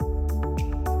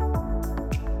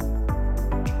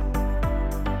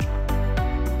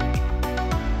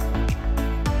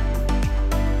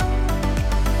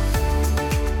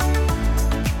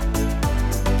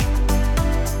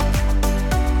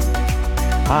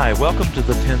Hi, welcome to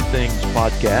the 10 Things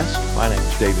podcast. My name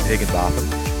is David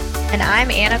Higginbotham. And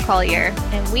I'm Anna Collier,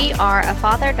 and we are a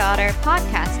father-daughter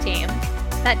podcast team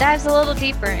that dives a little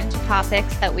deeper into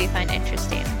topics that we find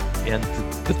interesting. And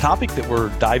the topic that we're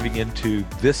diving into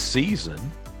this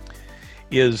season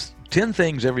is 10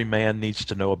 things every man needs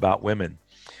to know about women.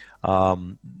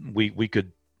 We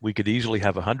could easily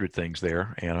have 100 things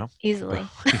there, Anna. Easily.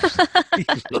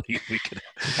 Easily we could.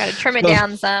 Got to trim it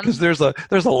down some. Because there's a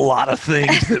lot of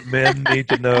things that men need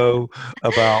to know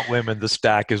about women. The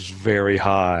stack is very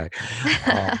high.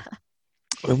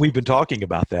 And we've been talking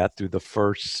about that through the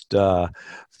first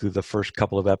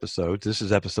couple of episodes. This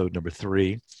is episode number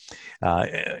 3.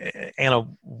 Anna,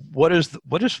 what's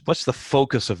the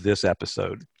focus of this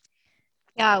episode?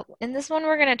 Yeah, in this one,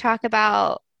 we're going to talk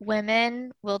about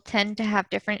women will tend to have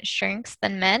different strengths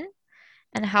than men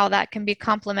and how that can be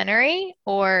complementary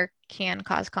or can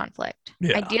cause conflict.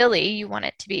 Yeah. Ideally, you want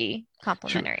it to be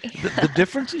complementary. Sure. The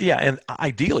difference, yeah, and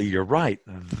ideally, you're right.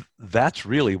 That's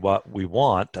really what we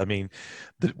want. I mean,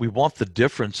 we want the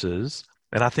differences,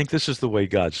 and I think this is the way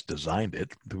God's designed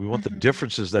it. We want the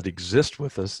differences that exist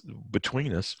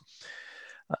between us,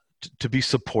 to be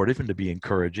supportive and to be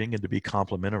encouraging and to be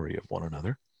complementary of one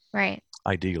another. Right.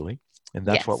 Ideally. And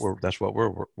that's what we're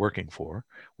working toward.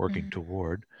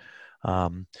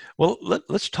 Well,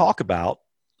 let's talk about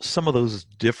some of those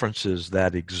differences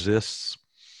that exist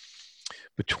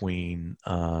between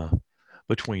men.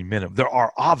 There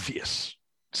are obvious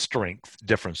strength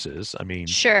differences.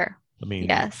 Sure.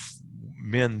 Yes.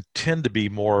 Men tend to be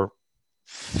more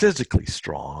physically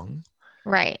strong.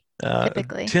 Right.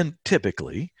 Typically.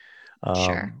 Typically.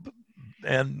 Sure.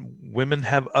 And women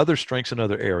have other strengths in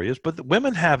other areas, but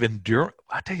women have endurance.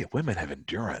 I tell you, women have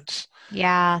endurance.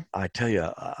 Yeah. I tell you,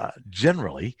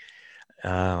 generally,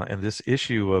 and this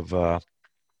issue of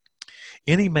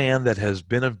any man that has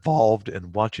been involved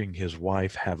in watching his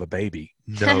wife have a baby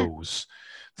knows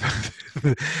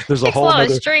there's a whole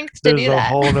other strength to do that. There's a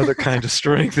whole other kind of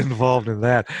strength involved in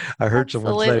that. I heard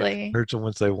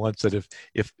someone say once that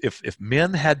if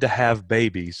men had to have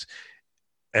babies,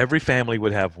 every family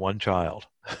would have one child.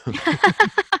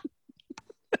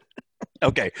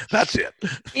 Okay, that's it.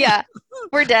 Yeah,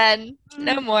 we're done.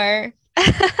 No more.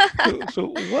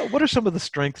 So what are some of the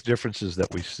strength differences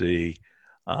that we see?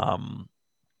 And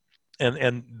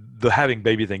the having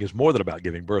baby thing is more than about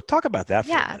giving birth. Talk about that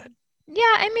for a minute.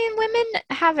 Yeah, women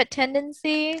have a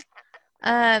tendency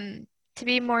to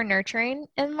be more nurturing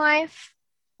in life,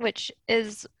 which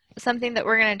is something that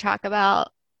we're going to talk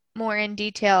about more in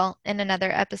detail in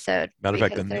another episode. Matter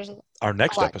of fact, our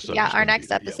next episode. Yeah, our next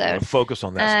episode. We'll focus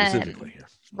on that specifically here.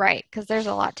 Right, because there's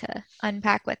a lot to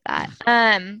unpack with that.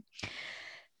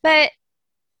 But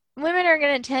women are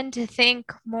going to tend to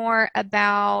think more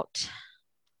about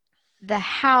the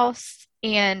house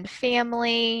and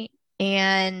family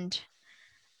and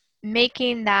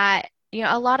making that,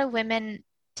 a lot of women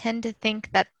tend to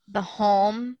think that the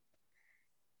home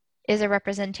is a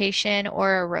representation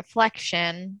or a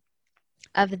reflection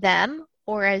of them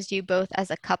or as you both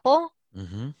as a couple.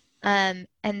 And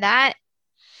that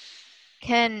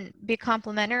can be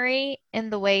complementary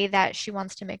in the way that she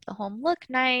wants to make the home look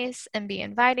nice and be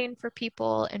inviting for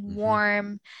people and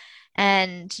warm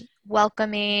and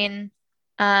welcoming.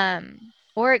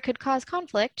 Or it could cause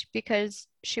conflict because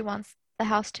she wants the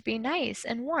house to be nice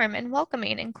and warm and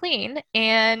welcoming and clean,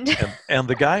 and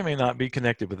the guy may not be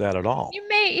connected with that at all. You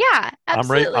may, yeah,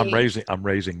 absolutely. I'm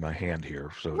raising my hand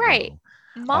here. So right,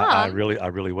 Mom. I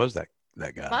really was that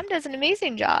guy. Mom does an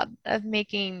amazing job of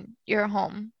making your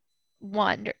home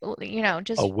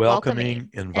just a welcoming,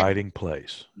 inviting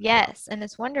place. Yes, and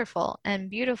it's wonderful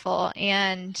and beautiful.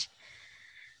 And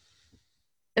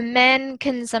men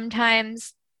can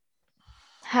sometimes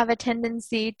have a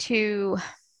tendency to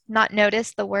not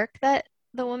notice the work that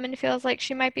the woman feels like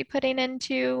she might be putting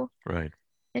into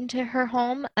her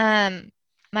home.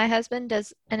 My husband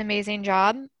does an amazing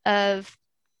job of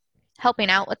helping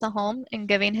out with the home and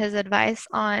giving his advice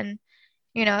on,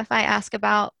 if I ask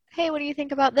about, hey, what do you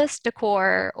think about this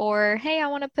decor? Or, hey, I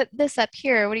want to put this up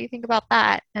here. What do you think about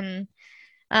that? And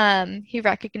he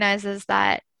recognizes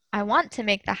that I want to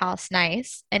make the house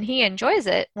nice, and he enjoys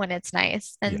it when it's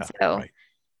nice. And he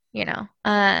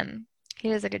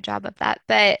does a good job of that.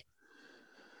 But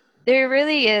there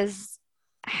really is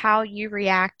how you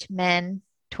react, men,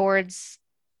 towards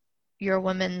your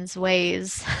woman's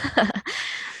ways.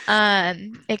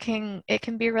 It can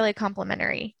be really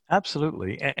complimentary.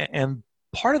 Absolutely. And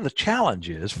part of the challenge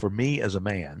is, for me as a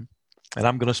man, and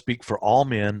I'm going to speak for all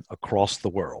men across the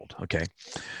world, okay?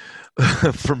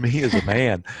 For me as a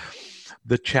man,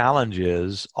 the challenge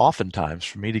is oftentimes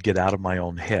for me to get out of my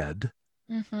own head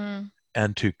Mm-hmm.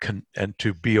 and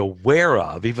to be aware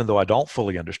of, even though I don't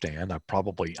fully understand,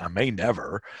 I may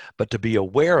never, but to be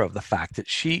aware of the fact that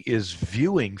she is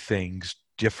viewing things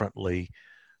differently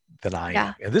than I am.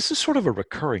 Yeah. And this is sort of a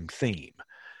recurring theme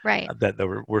Right. that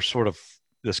we're sort of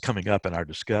this coming up in our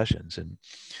discussions. And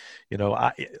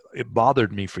it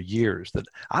bothered me for years that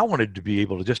I wanted to be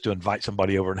able to just to invite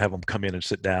somebody over and have them come in and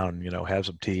sit down, have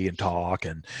some tea and talk,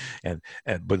 and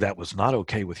but that was not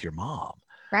okay with your mom.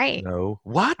 Right.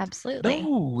 What? Absolutely.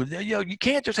 No, you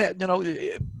can't just have,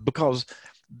 because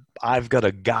I've got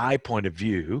a guy point of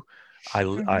view.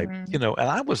 Mm-hmm. And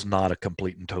I was not a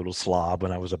complete and total slob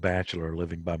when I was a bachelor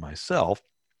living by myself,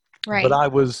 but Right. I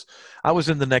was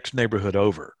in the next neighborhood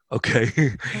over.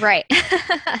 Okay. Right.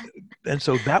 And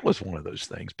so that was one of those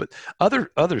things. But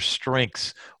other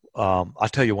strengths, I'll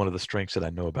tell you one of the strengths that I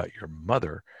know about your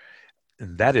mother,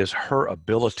 and that is her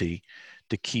ability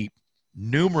to keep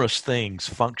numerous things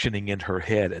functioning in her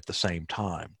head at the same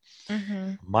time.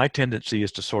 Mm-hmm. My tendency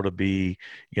is to sort of be,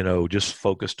 just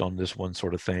focused on this one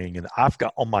sort of thing. And I've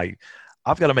got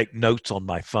to make notes on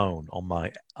my phone, on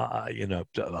my,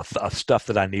 stuff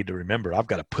that I need to remember. I've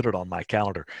got to put it on my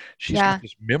calendar. She's got Yeah.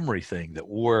 this memory thing that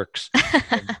works.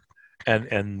 And,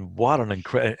 and what an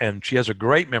incredible, and she has a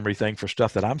great memory thing for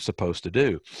stuff that I'm supposed to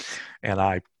do. And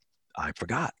I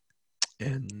forgot.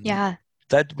 And Yeah.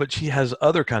 but she has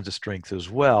other kinds of strengths as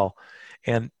well.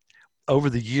 And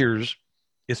over the years,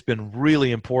 it's been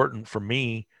really important for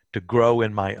me to grow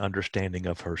in my understanding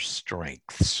of her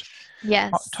strengths.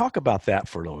 Yes. Talk about that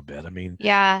for a little bit. I mean,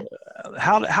 Yeah.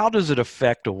 how does it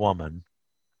affect a woman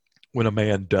when a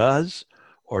man does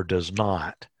or does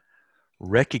not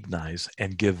recognize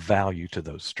and give value to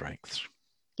those strengths?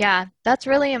 Yeah. That's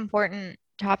really important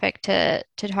topic to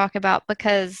talk about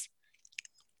because,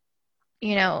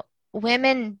 you know,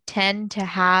 women tend to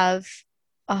have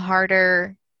a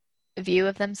harder view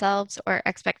of themselves or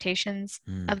expectations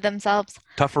Mm. of themselves.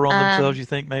 Tougher on themselves, Um, you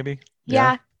think, maybe?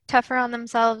 Yeah, yeah, tougher on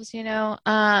themselves,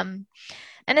 and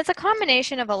it's a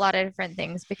combination of a lot of different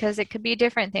things because it could be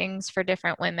different things for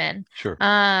different women. sure.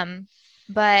 Um,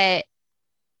 but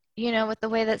with the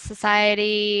way that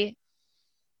society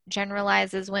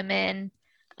generalizes women,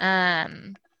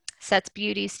 um, sets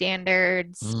beauty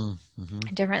standards, Mm-hmm.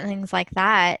 different things like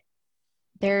that,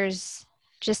 there's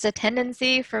just a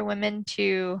tendency for women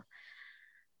to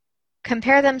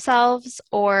compare themselves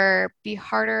or be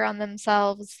harder on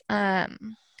themselves.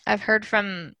 I've heard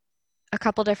from a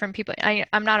couple different people.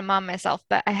 I'm not a mom myself,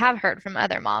 but I have heard from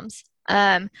other moms who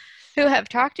have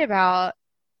talked about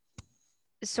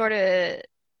sort of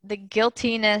the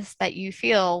guiltiness that you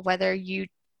feel whether you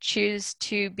choose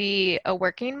to be a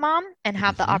working mom and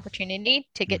have the Mm-hmm. opportunity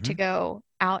to get Mm-hmm. to go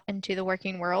out into the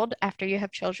working world after you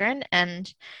have children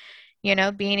and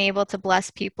being able to bless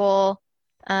people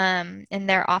in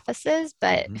their offices,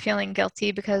 but Mm-hmm. feeling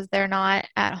guilty because they're not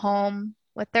at home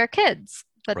with their kids.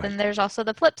 But then Right. there's also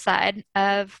the flip side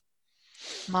of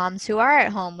moms who are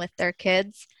at home with their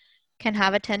kids can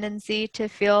have a tendency to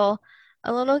feel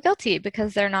a little guilty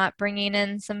because they're not bringing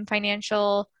in some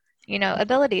financial,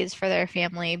 abilities for their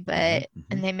family, Mm-hmm. but Mm-hmm.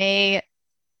 and they may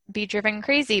be driven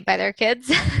crazy by their kids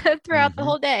throughout the Mm-hmm.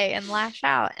 whole day and lash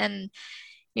out. And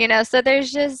so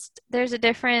there's a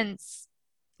difference.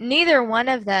 Neither one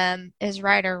of them is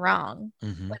right or wrong.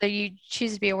 Mm-hmm. Whether you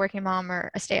choose to be a working mom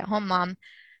or a stay-at-home mom,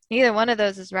 neither one of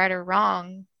those is right or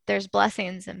wrong. There's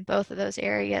blessings in both of those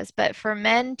areas. But for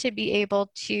men to be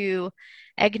able to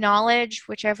acknowledge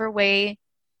whichever way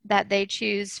that they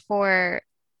choose for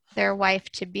their wife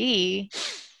to be,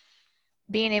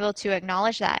 being able to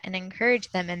acknowledge that and encourage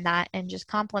them in that and just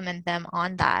compliment them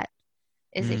on that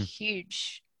is a Mm.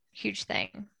 huge, huge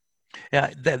thing.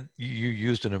 Yeah, that you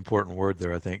used an important word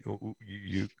there. I think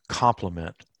you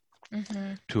compliment,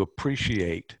 Hmm. to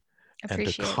appreciate, and to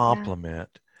Appreciate, yeah.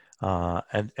 compliment,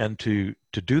 and to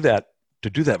do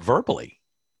that verbally.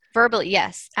 Verbally,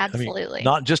 yes, I mean, absolutely.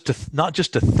 not just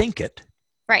to think it.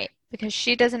 Right, because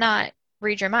she does not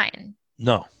read your mind.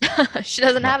 No, She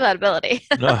doesn't no, have that ability.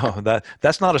 no.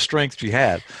 That's not a strength she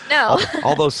had. No,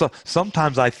 Although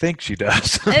sometimes I think she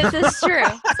does. this is true.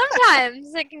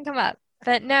 Sometimes it can come up.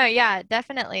 But no, yeah,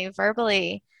 definitely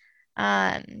verbally,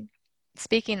 um,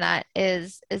 speaking that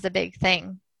is a big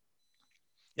thing.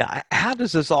 Yeah. How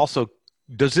does this also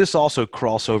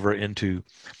cross over into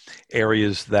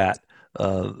areas that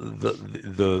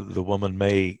the woman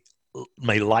may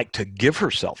like to give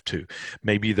herself to?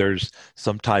 Maybe there's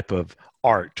some type of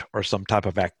art or some type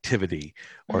of activity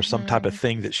or some type of Hmm.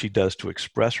 thing that she does to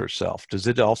express herself. Does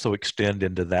it also extend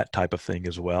into that type of thing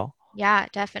as well? Yeah,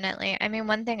 definitely. I mean,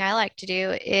 one thing I like to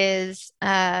do is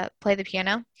play the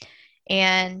piano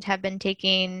and have been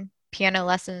taking piano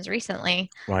lessons recently.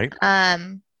 Right.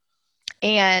 Um,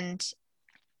 and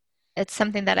it's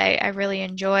something that I really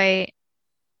enjoy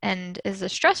and is a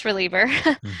stress reliever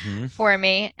Mm-hmm. for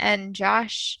me. And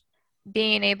Josh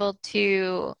being able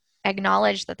to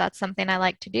acknowledge that that's something I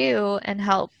like to do and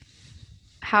help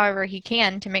however he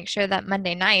can to make sure that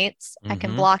Monday nights I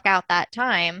can Mm-hmm. block out that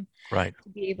time Right. to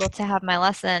be able to have my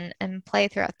lesson and play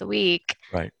throughout the week.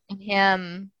 Right. And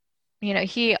him,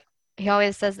 he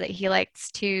always says that he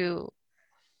likes to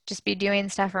just be doing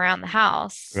stuff around the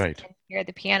house Right. and hear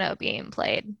the piano being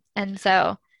played. And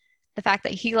so the fact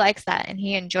that he likes that and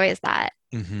he enjoys that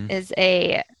Mm-hmm. is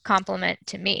a compliment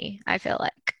to me, I feel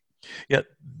like. Yeah,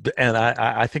 and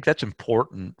I think that's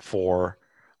important for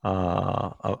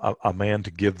a man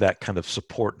to give that kind of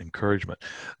support and encouragement.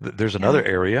 There's another Yeah.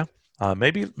 area,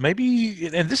 maybe,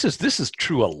 and this is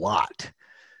true a lot,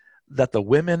 that the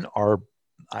women are,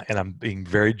 and I'm being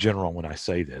very general when I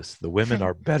say this, the women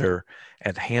are better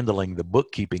at handling the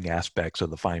bookkeeping aspects of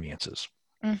the finances,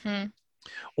 Mm-hmm.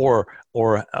 or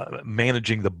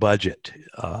managing the budget,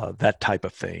 that type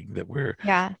of thing. That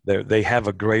Yeah. they have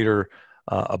a greater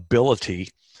ability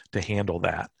to handle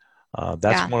that.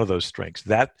 That's Yeah. one of those strengths.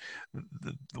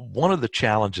 One of the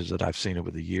challenges that I've seen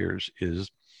over the years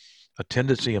is a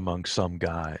tendency among some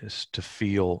guys to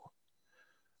feel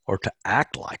or to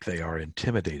act like they are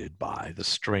intimidated by the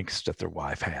strengths that their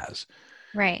wife has.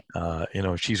 Right.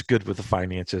 She's good with the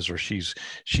finances, or she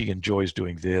enjoys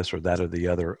doing this or that or the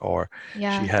other, or she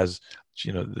Yeah. has,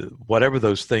 whatever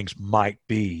those things might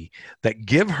be, that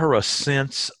give her a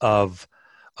sense of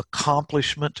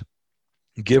accomplishment,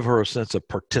 give her a sense of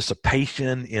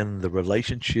participation in the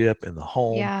relationship, in the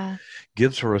home, Yeah.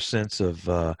 gives her a sense of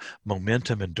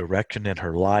momentum and direction in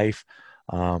her life.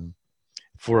 Um,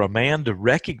 for a man to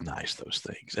recognize those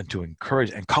things and to encourage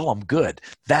and call them good,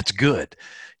 that's good.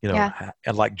 Yeah.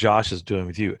 And like Josh is doing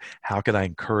with you, how can I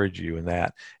encourage you in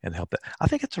that and help that? I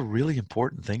think it's a really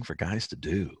important thing for guys to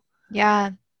do.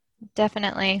 Yeah.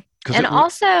 Definitely. Because And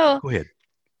also, go ahead.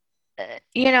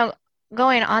 you know,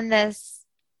 going on this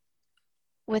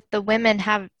with the women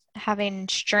having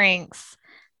strengths,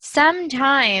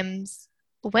 sometimes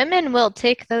women will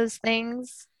take those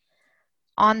things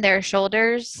on their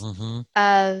shoulders Mm-hmm.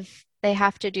 of they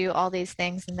have to do all these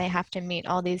things and they have to meet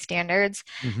all these standards.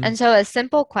 Mm-hmm. And so a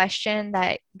simple question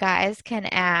that guys can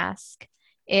ask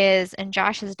is, and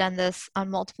Josh has done this on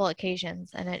multiple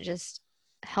occasions and it just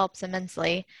helps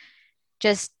immensely.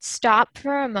 Just stop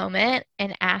for a moment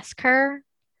and ask her,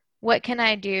 what can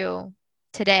I do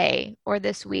today or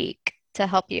this week to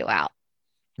help you out?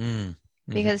 Mm-hmm.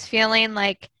 Because feeling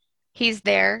like he's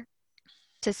there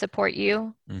to support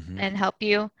you Mm-hmm. and help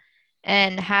you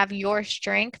and have your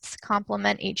strengths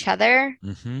complement each other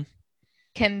Mm-hmm.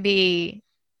 can be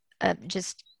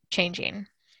just changing.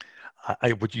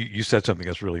 What you said something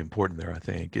that's really important there, I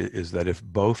think, is that if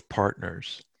both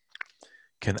partners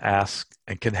can ask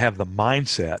and can have the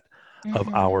mindset of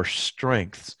Hmm. our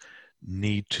strengths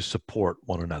need to support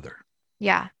one another,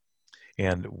 Yeah,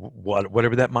 and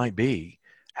whatever that might be,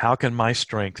 how can my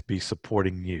strength be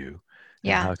supporting you, and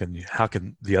yeah, how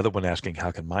can the other one asking,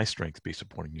 how can my strength be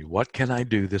supporting you? What can I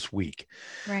do this week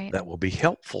right. that will be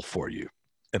helpful for you?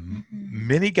 And Hmm.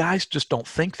 many guys just don't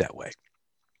think that way.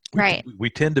 Right. We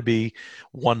tend to be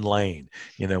one lane.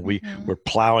 Hmm. We're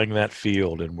plowing that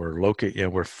field, and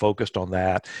we're focused on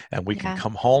that, and we can Yeah,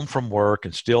 come home from work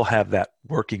and still have that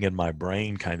working in my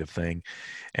brain kind of thing,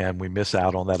 and we miss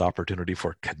out on that opportunity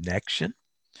for connection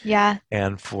yeah,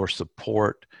 and for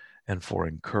support and for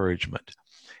encouragement.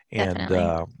 And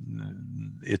definitely.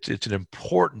 it's an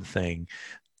important thing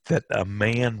that a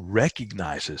man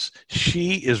recognizes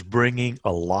she is bringing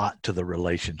a lot to the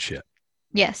relationship,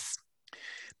 Yes.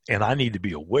 and I need to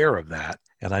be aware of that,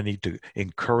 and I need to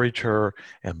encourage her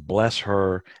and bless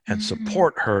her and Hmm.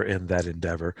 support her in that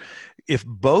endeavor. If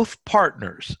both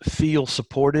partners feel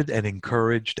supported and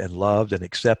encouraged and loved and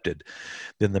accepted,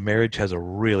 then the marriage has a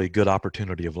really good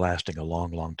opportunity of lasting a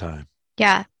long, long time.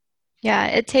 Yeah, yeah.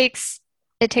 It takes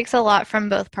a lot from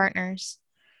both partners.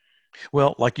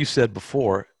 Well, like you said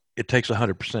before, it takes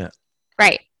 100%.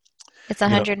 Right. It's a You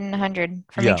know, hundred and a hundred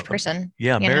from yeah, each person,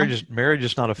 yeah. you know? Marriage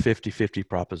is not a 50-50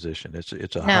 proposition. It's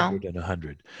a No, hundred and a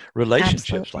hundred. Relationships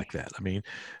absolutely. like that. I mean,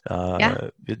 Yeah.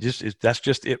 that's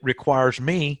just it requires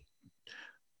me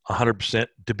 100%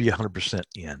 to be 100%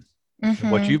 in.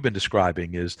 And what Hmm. you've been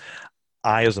describing is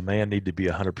I, as a man, need to be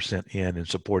 100% in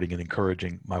supporting and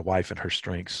encouraging my wife and her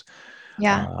strengths,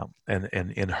 Yeah. and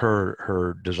in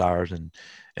her desires and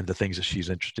the things that she's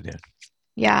interested in.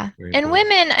 Yeah. Very And important.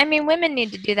 women, I mean, women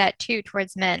need to do that too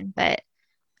towards men, but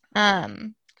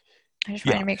um I just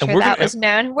wanted Yeah, to make and sure that was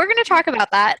known. We're going to talk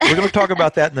about that. we're going to talk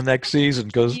about that in the next season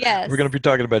because Yes. we're going to be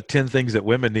talking about 10 things that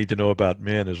women need to know about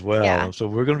men as well. Yeah. So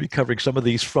we're going to be covering some of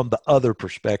these from the other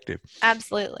perspective.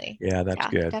 Absolutely. Yeah, that's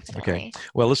good. Definitely. Okay.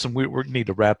 Well, listen, we need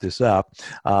to wrap this up.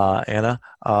 Anna,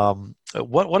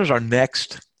 what is our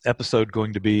next episode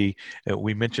going to be?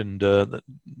 We mentioned that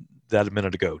a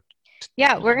minute ago.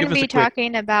 Yeah, we're going Give to us be a quick.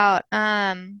 talking about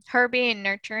her being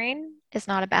nurturing is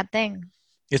not a bad thing.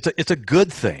 It's a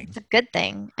good thing. It's a good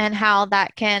thing, and how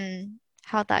that can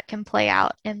play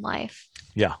out in life.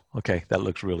 Yeah. Okay. That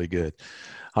looks really good.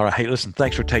 All right. Hey, listen,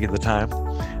 thanks for taking the time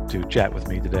to chat with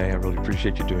me today. I really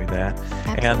appreciate you doing that.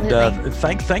 Absolutely.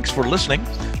 And thanks for listening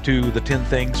to the 10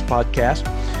 Things podcast.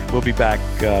 We'll be back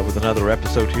with another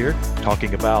episode here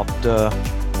talking about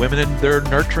women and their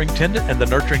nurturing and the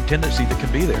nurturing tendency that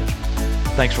can be there.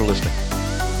 Thanks for listening.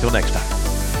 Till next time.